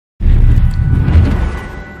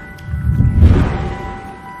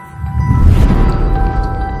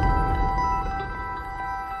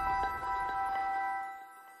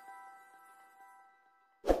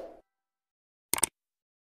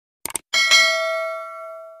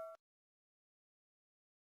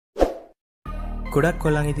ගොඩක්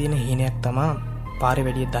කොල්ලන්ගේ තියෙන හීනයක් තමයි පාරේ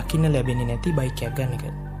වැඩිය දකින්න ලැබෙන්නේ නැති බයික් එකක් ගන්න එක.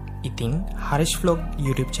 ඉතින් Harish vlog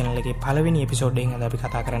YouTube channel එකේ පළවෙනි එපිසෝඩ් එකෙන් අද අපි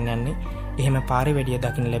කතා කරන්න යන්නේ එහෙම පාරේ වැඩිය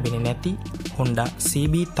දකින්න ලැබෙන්නේ නැති Honda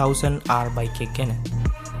CB1000R බයික් එක ගැන.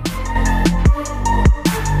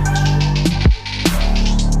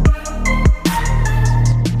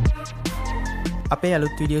 අපේ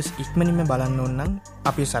අලුත් වීඩියෝස් ඉක්මනින්ම බලන්න ඕන නම්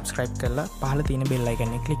අපි subscribe කරලා පහළ තියෙන bell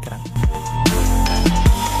icon එක click කරන්න.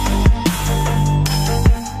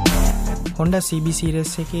 Honda CB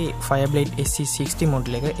series එකේ Fireblade SC60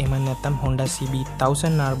 model එක එමන් නැත්නම් Honda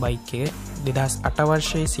CB1000R බයික් එක 2008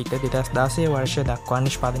 වර්ෂයේ සිට 2016 වර්ෂය දක්වා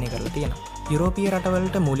නිෂ්පාදනය කරලා තියෙනවා. යුරෝපීය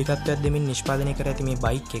රටවලට මූලිකත්වයක් දෙමින් නිෂ්පාදනය කර ඇති මේ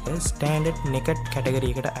බයික් එක standard naked category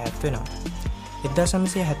එකට අයත් වෙනවා.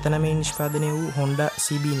 1979 නිෂ්පාදනය වූ Honda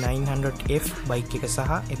CB900F බයික් එක සහ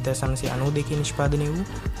 1992 නිෂ්පාදනය වූ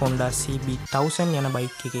Honda CB1000 යන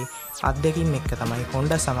බයික් එකේ අත්දැකීම් එක්ක තමයි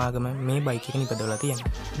Honda සමාගම මේ බයික් එක නිපදවලා තියෙන්නේ.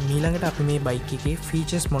 ඊළඟට අපි මේ බයික් එකේ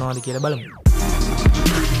ෆීචර්ස් මොනවද කියලා බලමු.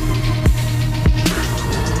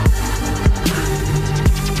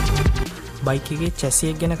 බයික් එකේ chassis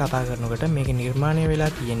එක ගැන කතා කරනකොට මේක නිර්මාණය වෙලා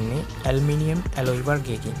තියෙන්නේ ඇලුමිනියම් ඇලොයි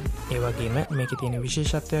වර්ගයකින්. ඒ වගේම මේකේ තියෙන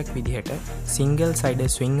විශේෂත්වයක් විදිහට single side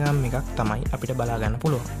swing arm එකක් තමයි අපිට බලා ගන්න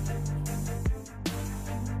පුළුවන්.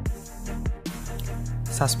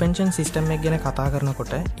 Suspension system එක ගැන කතා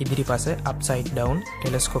කරනකොට ඉදිරිපස upside down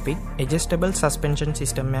telescopic adjustable suspension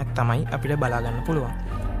system එකක් තමයි අපිට බලා ගන්න පුළුවන්.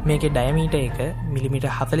 මේකේ diameter එක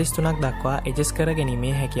මිලිමීටර් 43ක් දක්වා adjust කර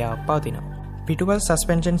ගැනීමේ හැකියාවක් පවතිනවා. පිටුපස්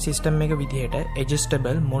suspension system එක විදිහට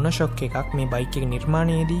adjustable monoshock එකක් මේ බයික් එක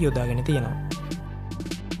නිර්මාණයේදී යොදාගෙන තියෙනවා.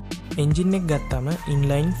 එන්ජින් එක ගත්තම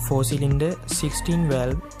inline 4 cylinder 16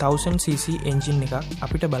 valve 1000cc engine එකක්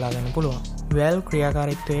අපිට බලා ගන්න පුළුවන්. valve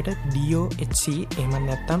ක්‍රියාකාරීත්වයට DOHC එහෙම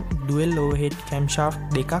නැත්නම් dual overhead camshaft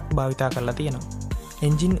දෙකක් භාවිත කරලා තියෙනවා.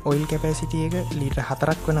 එන්ජින් oil capacity එක ලීටර්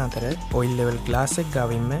 4ක් වන අතර oil level glass එක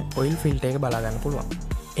ගාවින්ම oil filter එක බලා ගන්න පුළුවන්.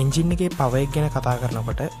 එන්ජින් එකේ power එක ගැන කතා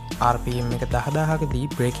කරනකොට RPM එක 10000කදී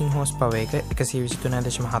braking horsepower එක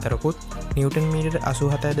 123.4කුත් නිව්ටන් මීටර්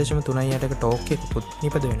 87.38ක ටෝක් එකකුත්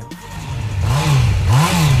නිපද වෙනවා.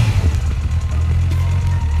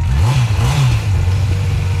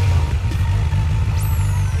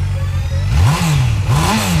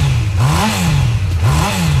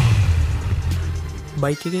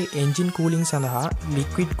 බයික් එකේ එන්ජින් කූලින් සඳහා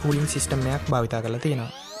ලික්විඩ් කූලින් සිස්ටම් එකක් භාවිත කරලා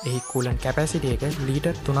තියෙනවා. එහි කූලන්ට් කැපැසිටි එක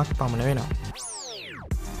ලීටර් 3ක් පමණ වෙනවා.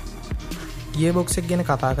 ගියර්බොක්ස් එක ගැන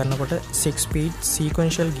කතා කරනකොට 6 speed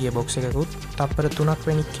sequential ගියර්බොක්ස් එකකුත් තප්පර 3ක්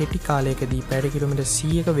වැනි කෙටි කාලයකදී පැයට කිලෝමීටර්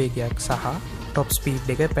 100ක වේගයක් සහ top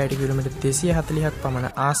speed එක පැයට කිලෝමීටර් 240ක්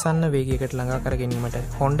පමණ ආසන්න වේගයකට ළඟා කර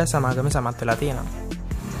ගැනීමට Honda සමාගම සමත් වෙලා තියෙනවා.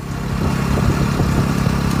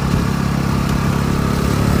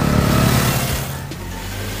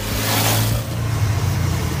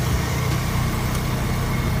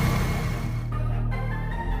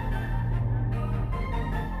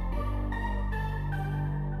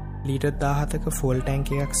 ලීටර් 17ක ෆෝල් ටැංක්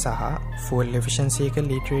එකක් සහ ෆෝල් එෆිෂන්සි එක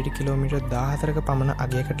ලීටරයට කිලෝමීටර් 14ක පමණ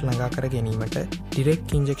අගයකට ළඟා කර ගැනීමට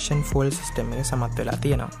ඩිරෙක්ට් ඉන්ජෙක්ෂන් ෆෝල් සිස්ටම් එක සමත් වෙලා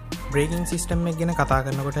තියෙනවා. බ්‍රේකින් සිස්ටම් එක ගැන කතා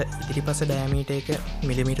කරනකොට ඉදිරිපස ඩයමීටර් එක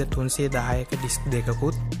මිලිමීටර් 310ක ඩිස්ක්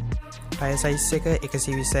දෙකකුත් ටයර් සයිස් එක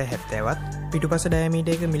 120/70වත් පිටුපස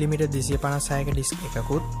ඩයමීටර් එක මිලිමීටර් 256ක ඩිස්ක්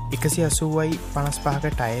එකකුත්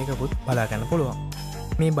 180/55ක ටයර් එකකුත් බලා ගන්න පුළුවන්.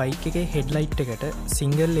 මේ බයික් එකේ හෙඩ්ලයිට් එකට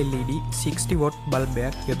සිංගල් LED 60 watt බල්බ්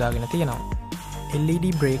එකක් යොදාගෙන තියෙනවා. LED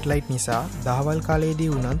brake light නිසා දහවල් කාලයේදී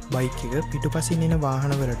වුණත් බයික් එක පිටුපසින් එන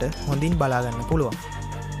වාහනවලට හොඳින් බලා ගන්න පුළුවන්.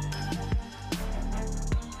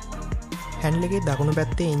 හැන්ඩල් එකේ දකුණු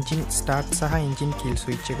පැත්තේ engine start සහ engine kill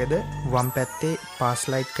switch එකද වම් පැත්තේ pass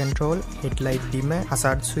light control, headlight dimmer,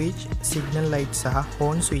 hazard switch, signal light සහ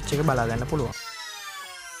horn switch එක බලා ගන්න පුළුවන්.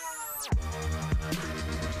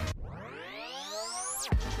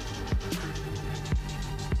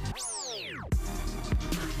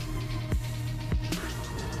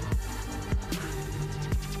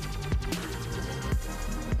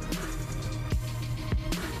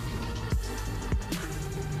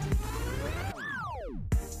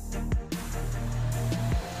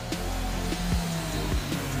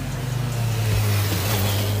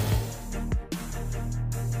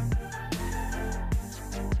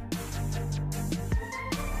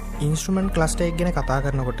 ඉන්ස්ට්‍රුමන්ට් ක්ලස්ටර් එක ගැන කතා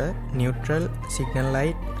කරනකොට නියුට්‍රල්, සිග්නල්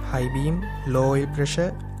ලයිට්, හයි බීම්, ලෝ oil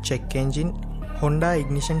pressure, check engine, Honda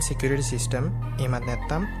ignition security system එහෙමත්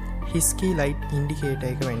නැත්නම් හිස්කී ලයිට් ඉන්ඩිකේටර්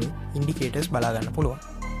එක වැනි ඉන්ඩිකේටර්ස් බලා ගන්න පුළුවන්.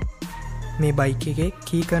 මේ බයික් එකේ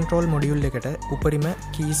කී කන්ට්‍රෝල් මොඩියුල් එකට උපරිම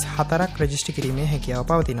කීස් 4ක් රෙජිස්ටර් කිරීමේ හැකියාව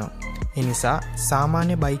පවතිනවා. ඒ නිසා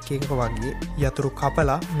සාමාන්‍ය බයික් එකක වගේ යතුරු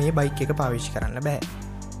කපලා මේ බයික් එක පාවිච්චි කරන්න බෑ.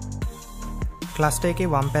 ක්ලස්ටර් එකේ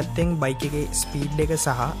වම් පැත්තෙන් බයික් එකේ ස්පීඩ් එක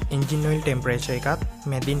සහ එන්ජින් ඔයිල් ටෙම්පරේචර් එකත්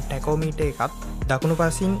මැදින් ටැකෝමීටර් එකත් දකුණු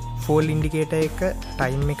පසින් ෆෝල් ඉන්ඩිකේටර් එක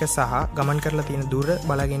ටයිම් එක සහ ගමන් කරලා තියෙන දුර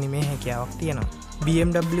බලාගැනීමේ හැකියාවක් තියෙනවා.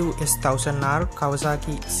 BMW S1000R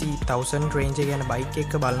Kawasaki C1000 Range එක යන බයික්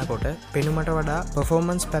එක බලනකොට පෙනුමට වඩා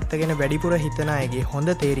පර්ෆෝමන්ස් පැත්ත ගැන වැඩිපුර හිතන අයගේ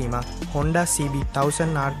හොඳ තේරීමක් Honda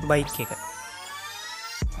CB1000R බයික් එක.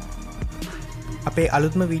 අපේ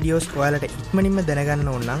අලුත්ම වීඩියෝස් ඔයාලට ඉක්මනින්ම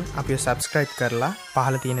දැනගන්න ඕන නම් අපිව subscribe කරලා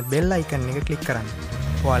පහළ තියෙන bell icon එක click කරන්න.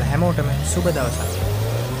 ඔයාලා හැමෝටම සුබ දවසක්.